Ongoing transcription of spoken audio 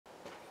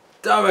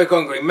Turbo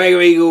Concrete Mega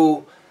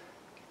Eagle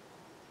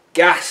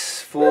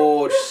gas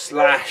forge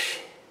slash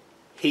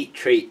heat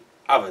treat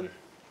oven.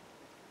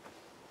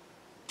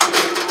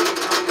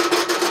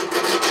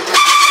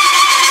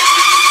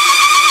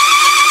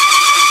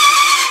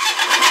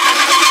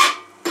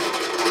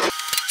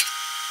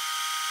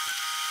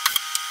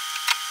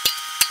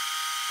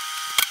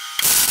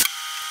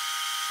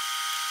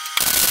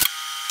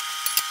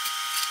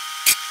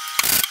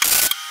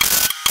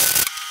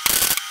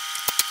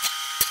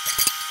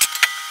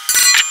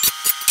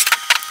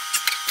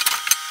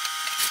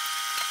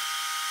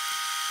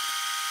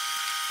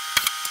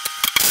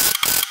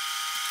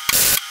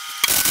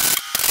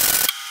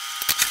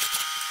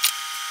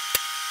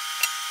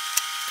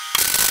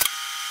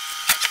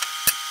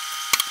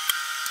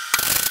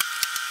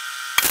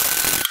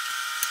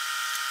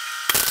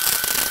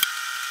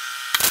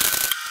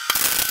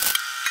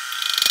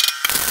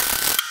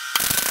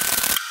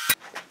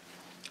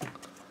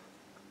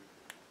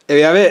 Here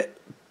we have it,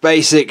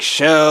 basic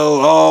shell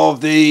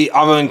of the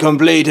oven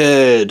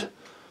completed.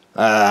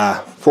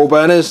 4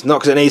 burners, not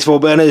because it needs 4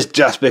 burners,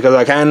 just because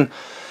I can.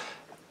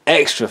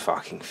 Extra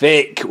fucking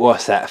thick,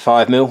 what's that,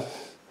 5mm?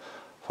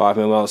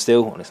 5mm mild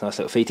steel on its nice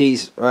little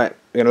feeties. Right,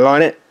 we're going to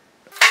line it.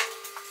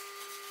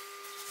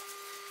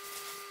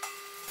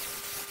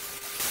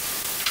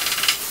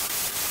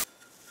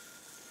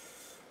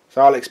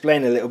 So I'll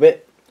explain a little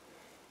bit.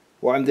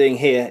 What I'm doing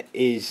here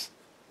is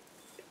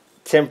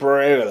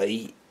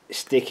temporarily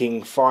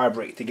sticking fire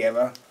brick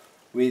together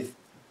with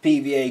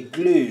PVA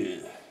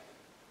glue.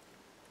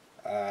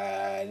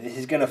 This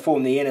is going to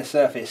form the inner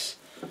surface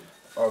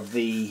of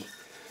the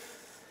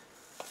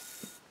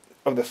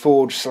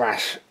forge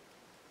slash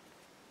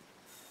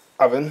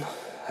oven,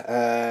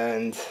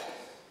 and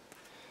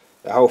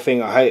the whole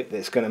thing I hope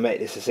that's going to make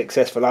this a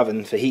successful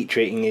oven for heat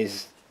treating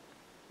is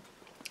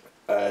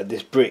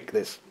this brick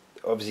that's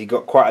obviously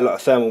got quite a lot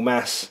of thermal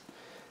mass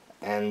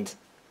and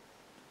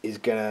is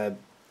going to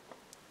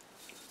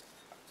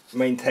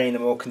maintain a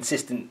more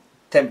consistent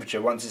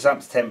temperature. Once it's up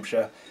to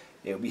temperature,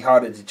 it'll be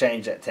harder to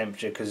change that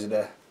temperature because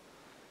of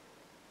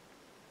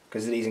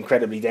these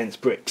incredibly dense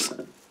bricks.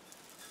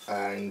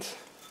 And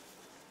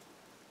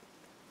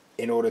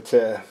in order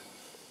to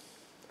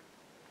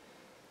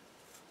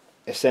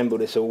assemble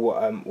this all,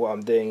 what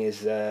I'm doing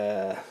is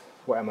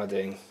what am I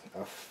doing?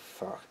 Oh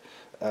fuck!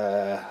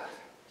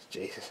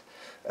 Jesus.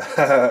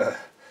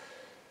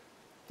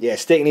 Yeah,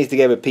 sticking these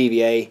together with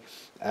PVA.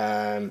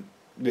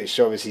 Which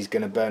obviously is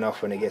going to burn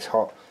off when it gets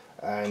hot,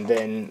 and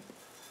then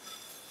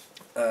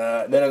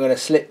I'm going to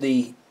slip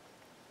the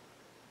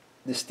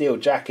steel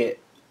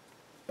jacket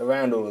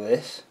around all of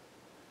this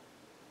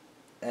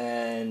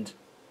and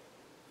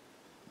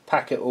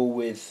pack it all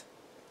with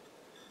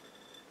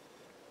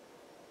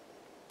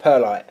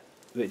pearlite,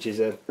 which is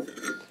a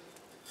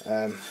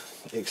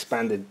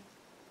expanded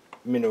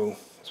mineral.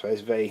 I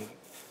suppose very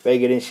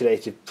good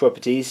insulated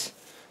properties.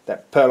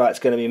 That pearlite's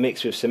going to be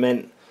mixed with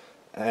cement,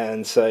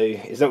 and so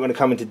it's not going to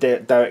come into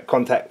direct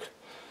contact,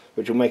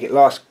 which will make it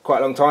last quite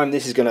a long time.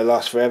 This is going to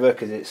last forever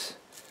because it's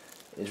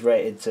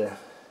rated to,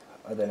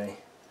 I don't know,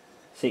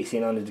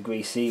 1600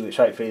 degrees C, which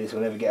hopefully this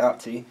will never get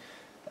up to.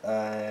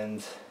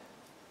 And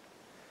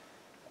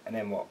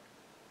then what?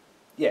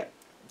 Yeah,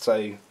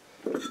 so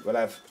we'll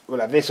have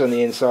this on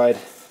the inside,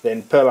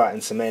 then pearlite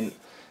and cement,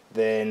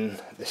 then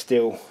the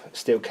steel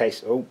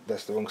case. Oh,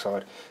 that's the wrong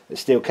side. The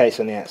steel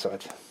case on the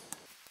outside.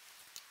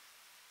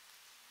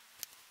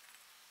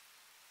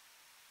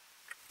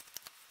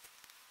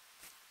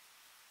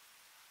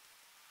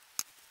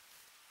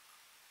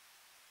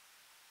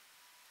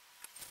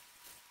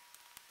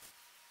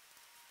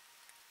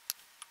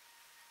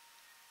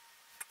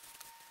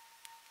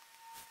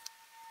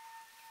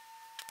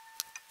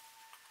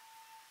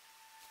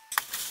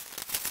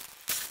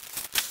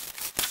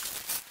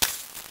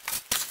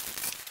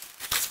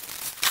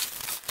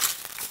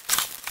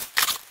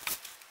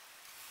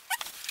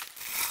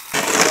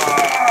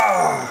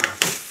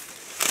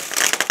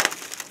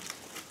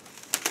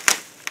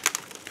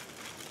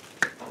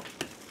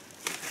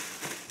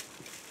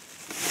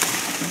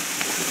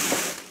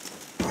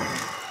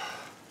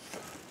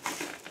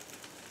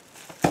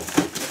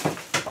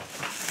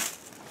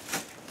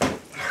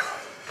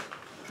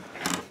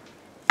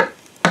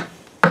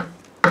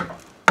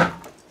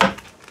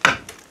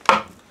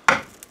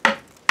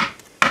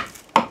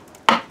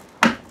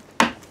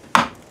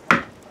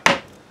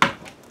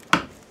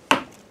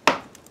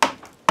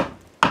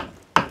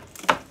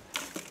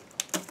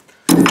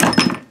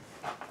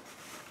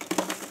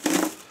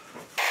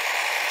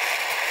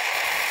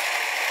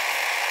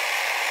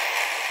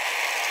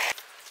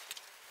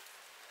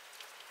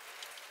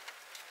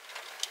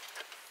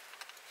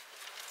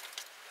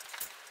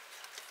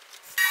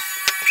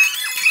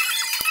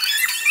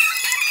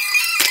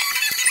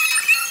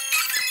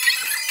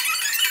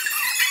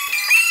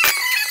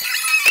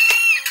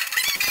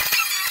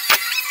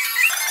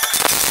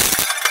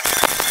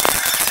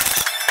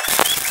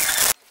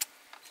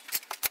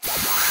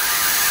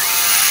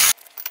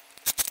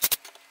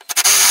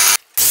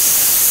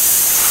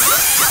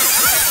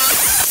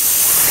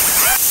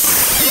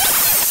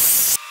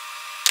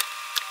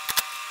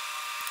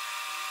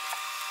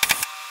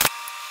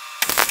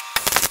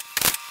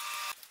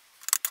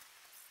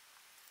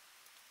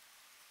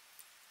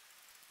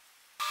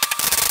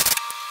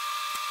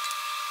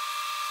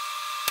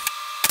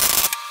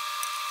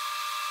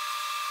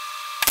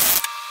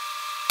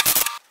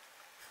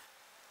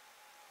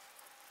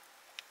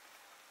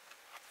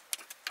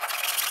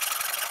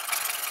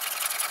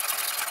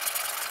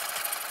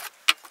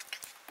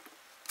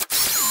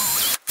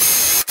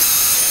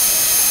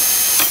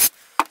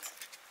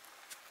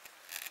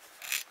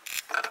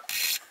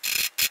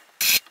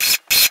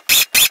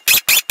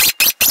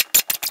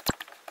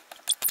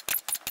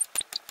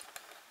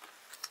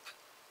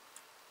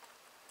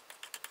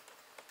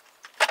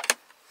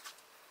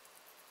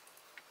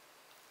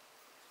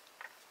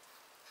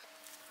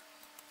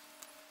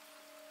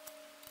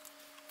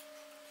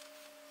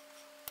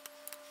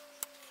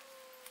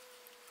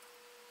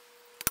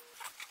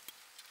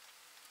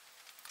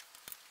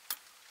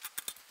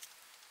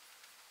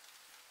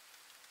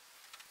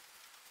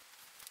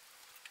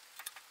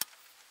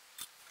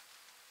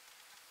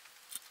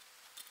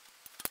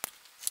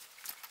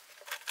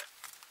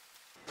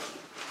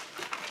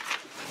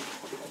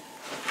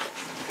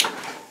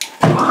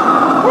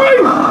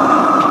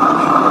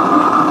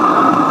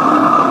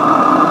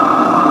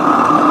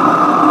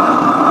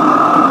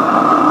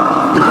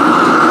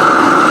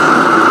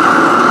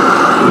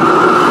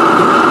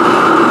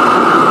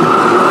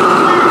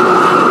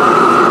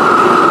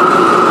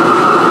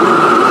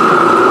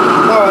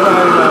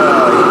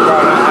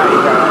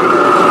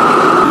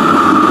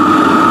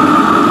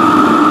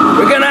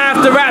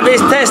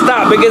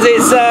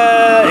 because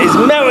it's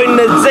melting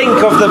the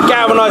zinc off the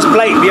galvanised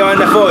plate behind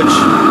the forge.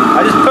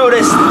 I just pulled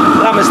this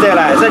lump of steel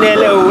out. It's only a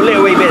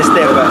little wee bit of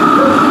steel, but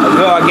I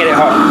thought I'd get it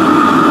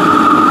hot.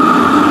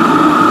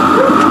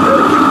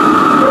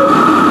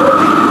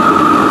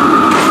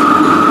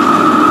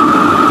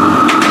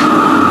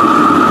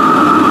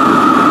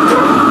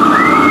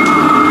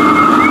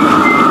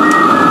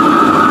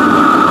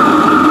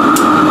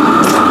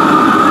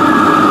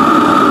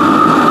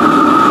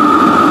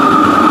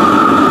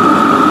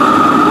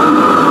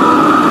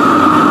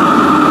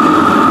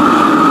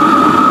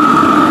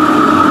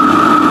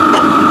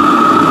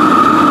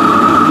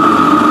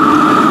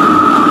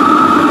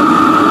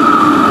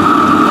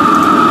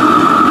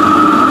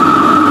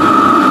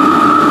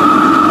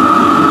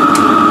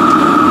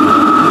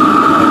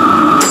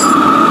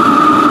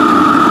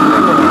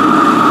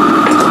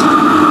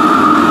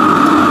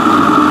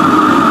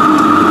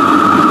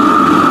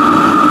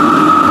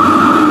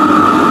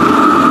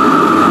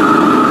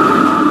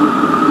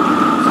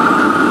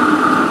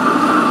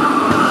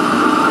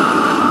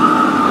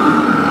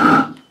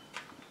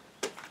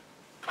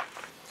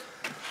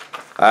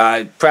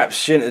 Perhaps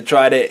shouldn't have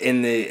tried it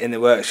in the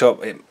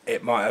workshop.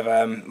 It might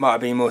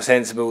have been more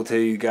sensible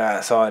to go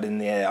outside in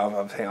the air.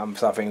 I think I'm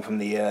suffering from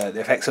the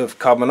effects of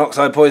carbon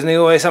monoxide poisoning.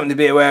 Always something to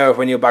be aware of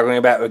when you're buggering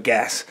about with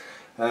gas.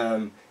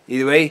 Either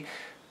way,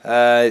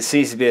 it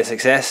seems to be a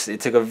success. It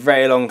took a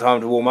very long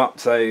time to warm up.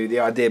 So the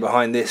idea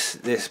behind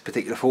this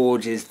particular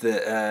forge is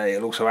that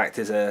it'll also act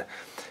as a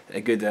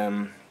good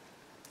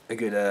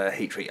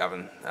heat treat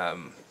oven.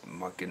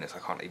 My goodness, I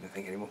can't even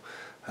think anymore.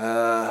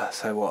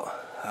 So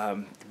what?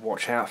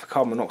 Watch out for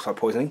carbon monoxide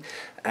poisoning,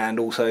 and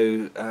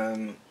also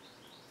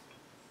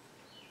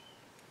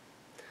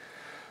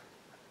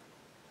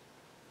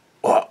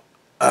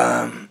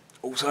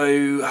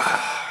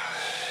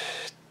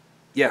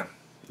yeah,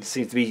 it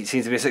seems to be a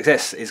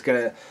success. It's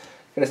gonna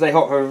stay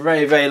hot for a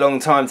very long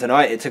time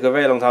tonight. It took a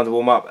very long time to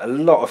warm up. A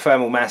lot of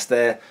thermal mass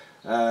there.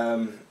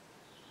 I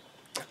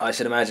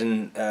should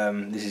imagine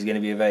this is going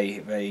to be a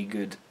very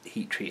good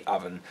heat treat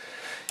oven.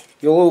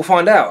 You'll all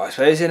find out, I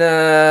suppose, in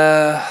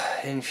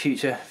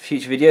future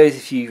videos,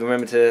 if you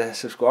remember to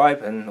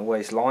subscribe and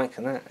always like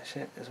and that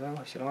shit as well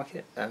if you like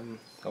it.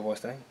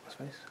 Otherwise don't, I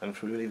suppose. I'm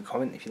sure you'll leave a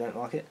comment if you don't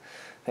like it.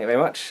 Thank you very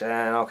much, and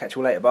I'll catch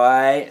you all later.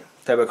 Bye.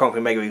 Turbo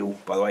Conquering Mega Eagle,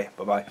 by the way.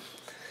 Bye bye.